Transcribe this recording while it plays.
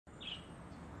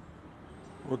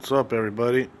What's up,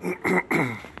 everybody?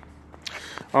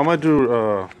 I might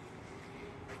do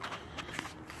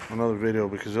another video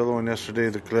because the other one yesterday,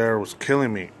 the glare was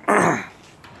killing me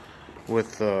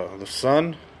with the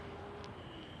sun.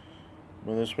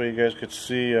 Well, this way you guys could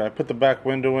see. I put the back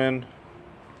window in,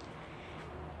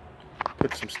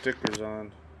 put some stickers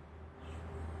on.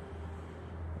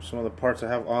 Some of the parts I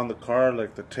have on the car,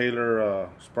 like the Taylor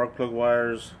spark plug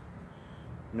wires,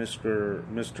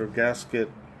 Mr. Gasket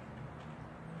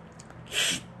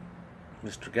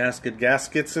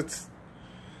gaskets,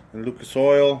 and Lucas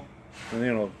oil,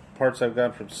 and parts I've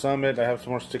got from Summit. I have some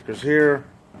more stickers here.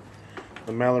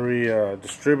 The Mallory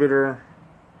distributor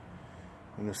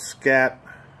and the Scat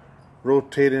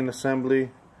rotating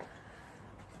assembly.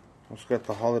 Also got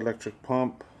the Hall electric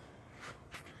pump.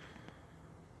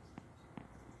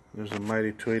 There's a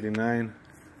mighty 289.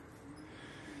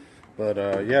 But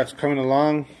yeah, it's coming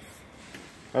along.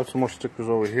 I have some more stickers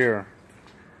over here.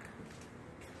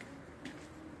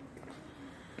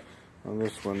 On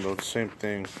this window, the same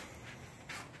thing.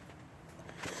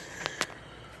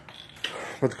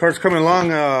 But the car's coming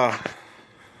along. I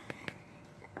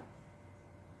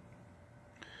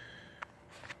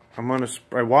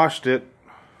washed it,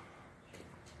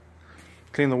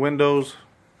 cleaned the windows,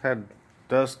 had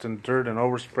dust and dirt and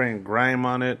overspray and grime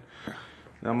on it.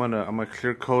 Now I'm gonna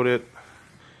clear coat it,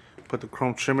 put the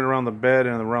chrome trimming around the bed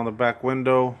and around the back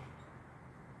window,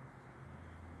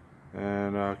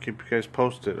 and keep you guys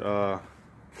posted.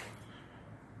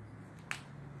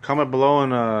 Comment below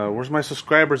and where's my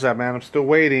subscribers at, man? I'm still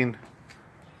waiting.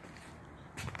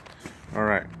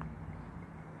 Alright.